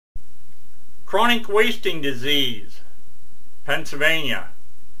Chronic wasting disease, Pennsylvania.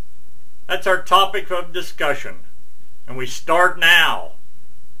 That's our topic of discussion, and we start now.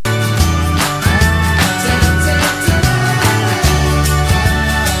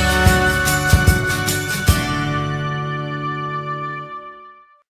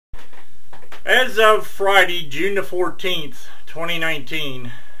 As of Friday, June the 14th,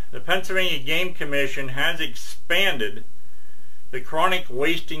 2019, the Pennsylvania Game Commission has expanded the Chronic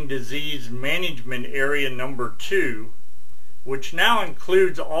Wasting Disease Management Area Number 2, which now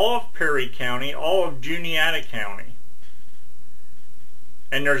includes all of Perry County, all of Juniata County.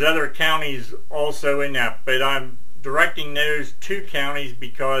 And there's other counties also in that, but I'm directing those two counties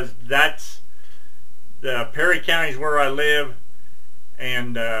because that's the Perry County is where I live,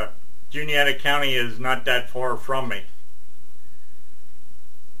 and Juniata County is not that far from me.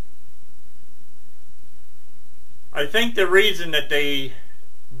 I think the reason that they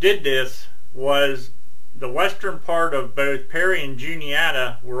did this was the western part of both Perry and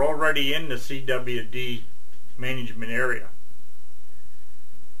Juniata were already in the CWD management area.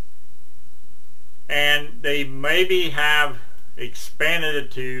 And they maybe have expanded it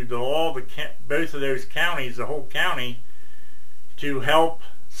to both of those counties, the whole county, to help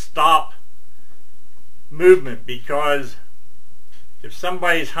stop movement, because if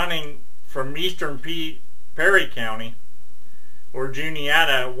somebody's hunting from eastern Perry County or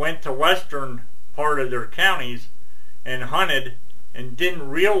Juniata went to western part of their counties and hunted and didn't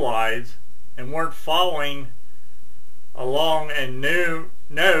realize and weren't following along and know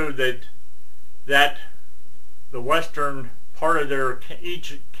that the western part of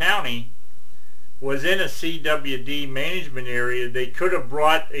each county was in a CWD management area, they could have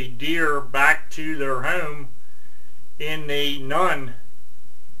brought a deer back to their home in the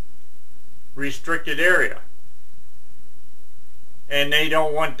non-restricted area. And they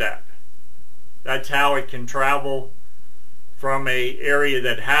don't want that. That's how it can travel from an area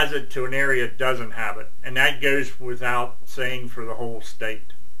that has it to an area that doesn't have it. And that goes without saying for the whole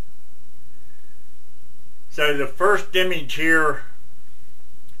state. So the first image here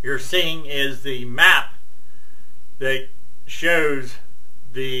you're seeing is the map that shows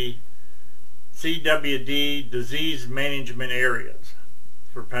the CWD disease management areas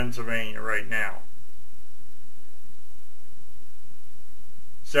for Pennsylvania right now.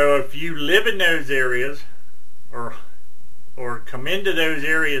 So if you live in those areas or come into those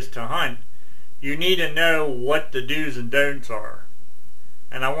areas to hunt, you need to know what the do's and don'ts are.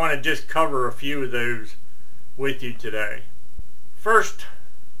 And I want to just cover a few of those with you today. First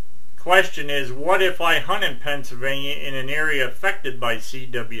question is, what if I hunt in Pennsylvania in an area affected by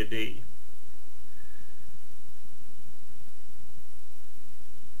CWD?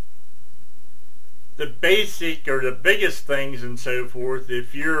 The basic or the biggest things and so forth,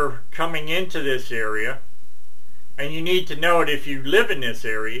 if you're coming into this area, and you need to know it if you live in this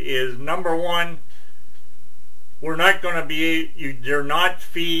area, is number one, we're not going to you're not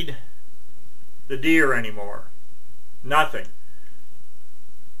feed the deer anymore. Nothing.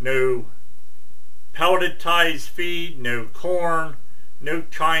 No pelletized feed, no corn, no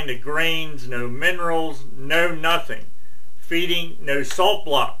kind of grains, no minerals, no nothing. Feeding, no salt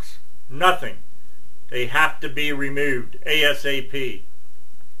blocks, nothing. They have to be removed ASAP.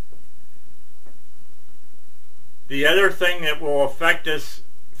 The other thing that will affect us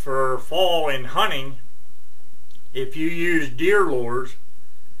for fall in hunting, if you use deer lures,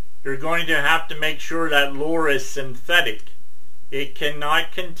 you're going to have to make sure that lure is synthetic. It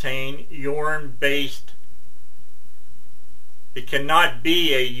cannot contain urine-based. It cannot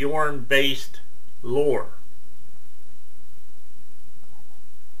be a urine-based lure.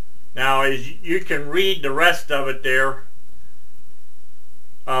 Now, as you can read the rest of it there,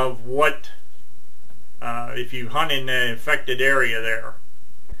 of what, if you hunt in the affected area there.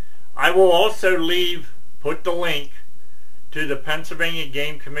 I will also put the link to the Pennsylvania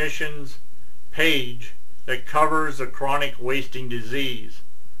Game Commission's page that covers the chronic wasting disease.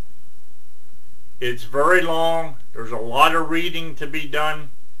 It's very long. There's a lot of reading to be done.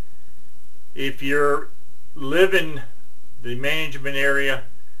 If you're living the management area,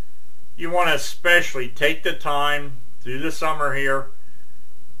 you want to especially take the time through the summer here,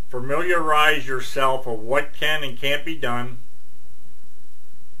 familiarize yourself with what can and can't be done.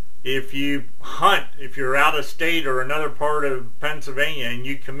 If you hunt, if you're out of state or another part of Pennsylvania and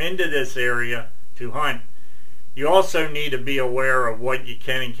you come into this area to hunt, you also need to be aware of what you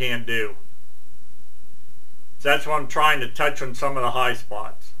can and can't do. So that's why I'm trying to touch on some of the high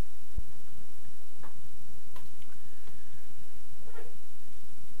spots.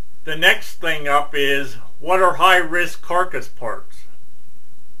 The next thing up is, what are high-risk carcass parts?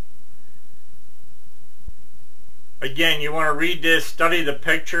 Again, you want to read this, study the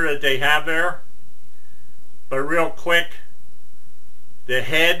picture that they have there. But real quick, the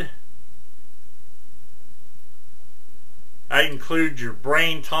head, that includes your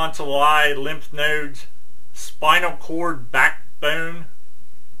brain, tonsil, eye, lymph nodes, spinal cord, backbone,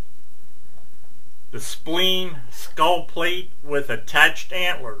 the spleen, skull plate with attached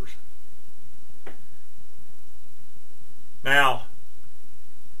antlers. Now,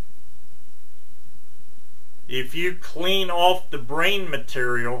 if you clean off the brain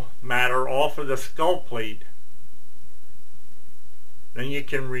matter off of the skull plate, then you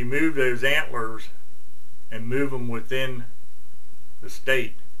can remove those antlers and move them within the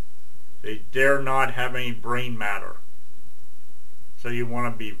state. They dare not have any brain matter. So you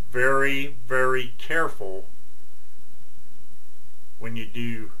want to be very, very careful when you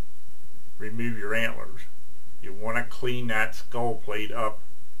do remove your antlers. You want to clean that skull plate up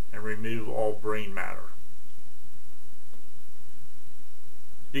and remove all brain matter.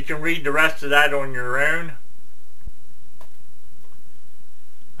 You can read the rest of that on your own.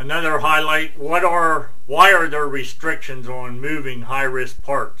 Another highlight, why are there restrictions on moving high-risk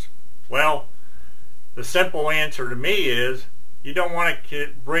parts? Well, the simple answer to me is you don't want to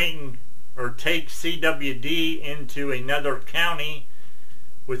bring or take CWD into another county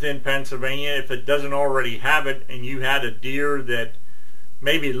within Pennsylvania if it doesn't already have it and you had a deer that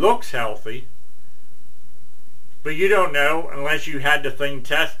maybe looks healthy, but you don't know unless you had the thing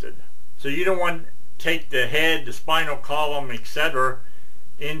tested. So you don't want to take the head, the spinal column, etc.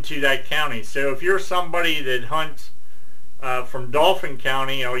 into that county. So if you're somebody that hunts from Dauphin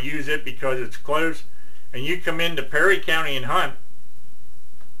County, I'll use it because it's close, and you come into Perry County and hunt,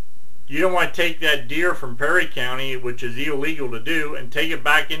 you don't want to take that deer from Perry County, which is illegal to do, and take it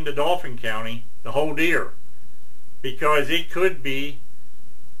back into Dauphin County, the whole deer, because it could be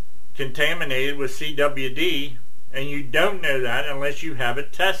contaminated with CWD, and you don't know that unless you have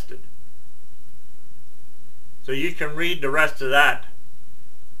it tested. So you can read the rest of that.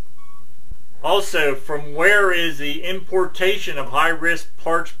 Also, from where is the importation of high-risk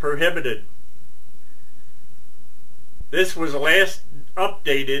parts prohibited? This was last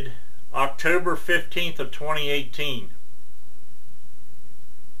updated October 15th of 2018.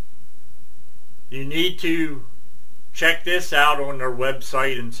 You need to check this out on their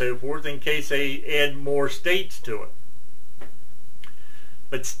website and so forth in case they add more states to it.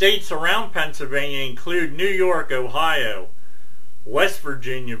 But states around Pennsylvania include New York, Ohio, West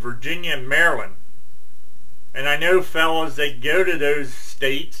Virginia, Virginia, and Maryland. And I know fellas that go to those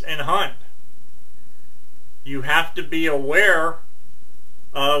states and hunt. You have to be aware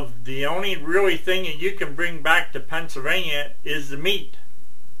of the only really thing that you can bring back to Pennsylvania is the meat.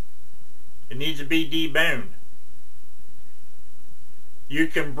 It needs to be deboned. You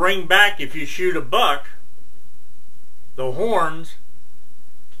can bring back, if you shoot a buck, the horns,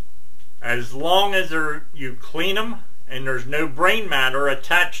 as long as you clean them and there's no brain matter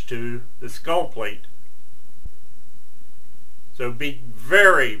attached to the skull plate. So be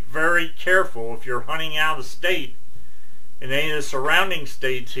very, very careful if you're hunting out of state in any of the surrounding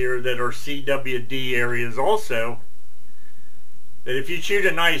states here that are CWD areas also, that if you shoot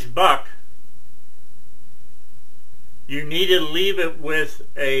a nice buck, you need to leave it with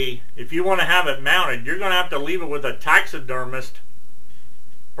if you want to have it mounted, you're going to have to leave it with a taxidermist,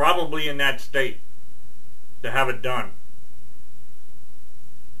 probably in that state, to have it done.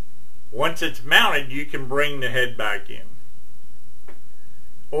 Once it's mounted, you can bring the head back in.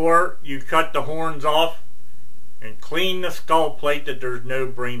 Or you cut the horns off and clean the skull plate that there's no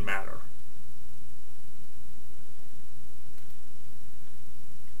brain matter.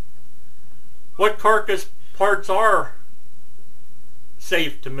 What carcass parts are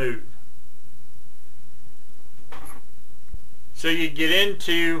safe to move? So you get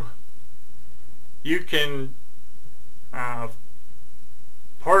into, you can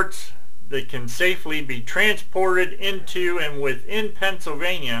parts that can safely be transported into and within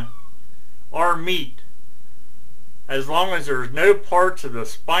Pennsylvania are meat, as long as there's no parts of the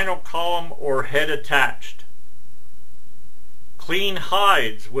spinal column or head attached. Clean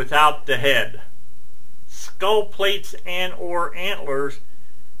hides without the head. Skull plates and or antlers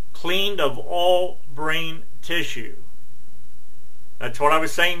cleaned of all brain tissue. That's what I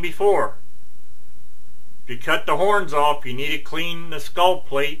was saying before. If you cut the horns off, you need to clean the skull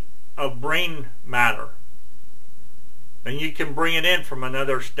plate of brain matter. Then you can bring it in from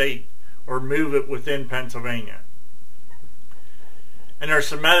another state or move it within Pennsylvania. And there's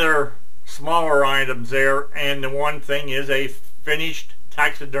some other smaller items there, and the one thing is a finished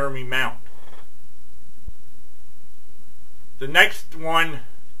taxidermy mount. The next one,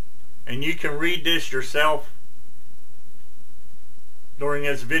 and you can read this yourself during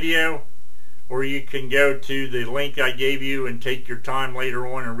this video, or you can go to the link I gave you and take your time later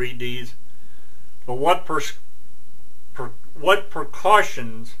on and read these. But what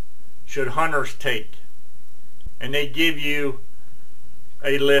precautions should hunters take? And they give you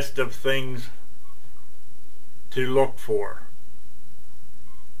a list of things to look for.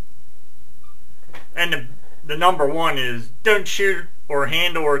 And the number one is, don't shoot or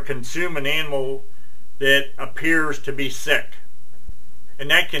handle or consume an animal that appears to be sick. And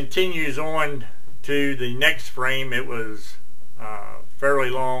that continues on to the next frame. It was a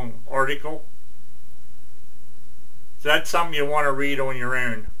fairly long article. So that's something you want to read on your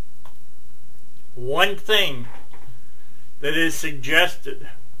own. One thing that is suggested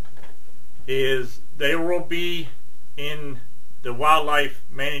is there will be in the wildlife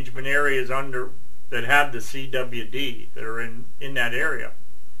management areas that have the CWD, that are in that area.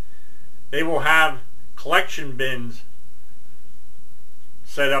 They will have collection bins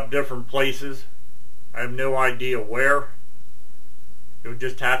set up different places. I have no idea where. You'll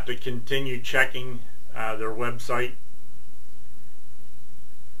just have to continue checking their website.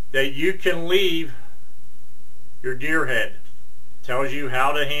 That you can leave your deer head. Tells you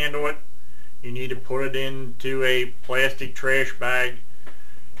how to handle it. You need to put it into a plastic trash bag.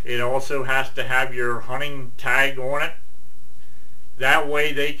 It also has to have your hunting tag on it. That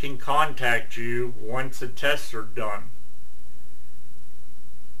way they can contact you once the tests are done.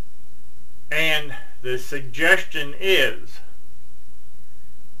 And the suggestion is,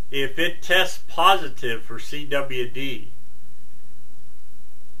 if it tests positive for CWD,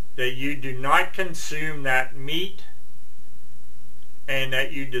 that you do not consume that meat and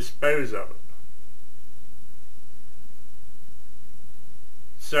that you dispose of it.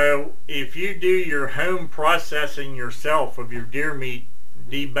 So if you do your home processing yourself of your deer meat,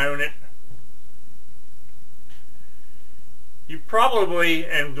 debone it, you probably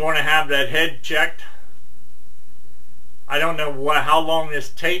are going to have that head checked. I don't know how long this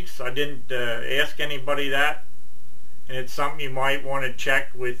takes. I didn't ask anybody that. And it's something you might want to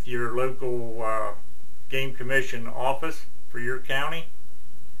check with your local Game Commission office for your county.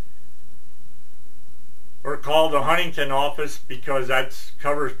 Or call the Huntington office, because that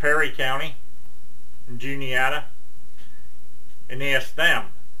covers Perry County and Juniata, and ask them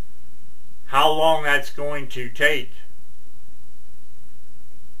how long that's going to take,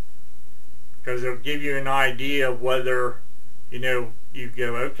 because it'll give you an idea of whether, you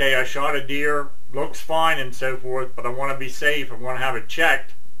go, okay, I shot a deer, looks fine and so forth, but I want to be safe, I want to have it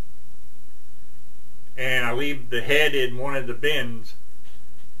checked, and I leave the head in one of the bins.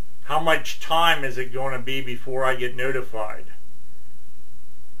 How much time is it going to be before I get notified?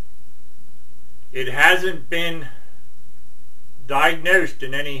 It hasn't been diagnosed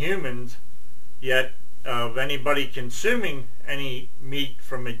in any humans yet of anybody consuming any meat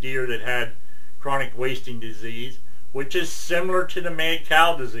from a deer that had chronic wasting disease, which is similar to the mad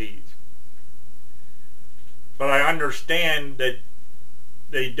cow disease. But I understand that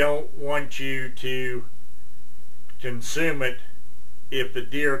they don't want you to consume it if the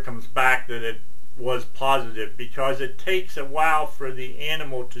deer comes back that it was positive, because it takes a while for the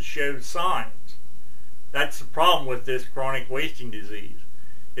animal to show signs. That's the problem with this chronic wasting disease.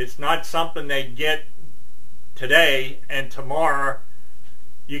 It's not something they get today and tomorrow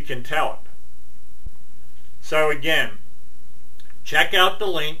you can tell it. So again, check out the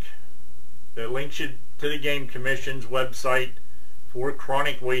link. The link should to the Game Commission's website for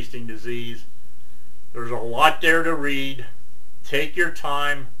chronic wasting disease. There's a lot there to read. Take your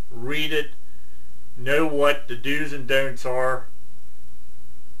time, read it, know what the do's and don'ts are,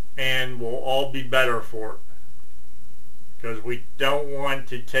 and we'll all be better for it. Because we don't want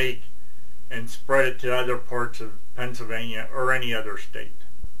to take and spread it to other parts of Pennsylvania or any other state.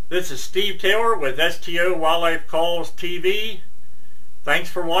 This is Steve Taylor with STO Wildlife Calls TV. Thanks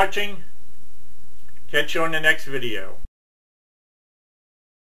for watching. Catch you on the next video.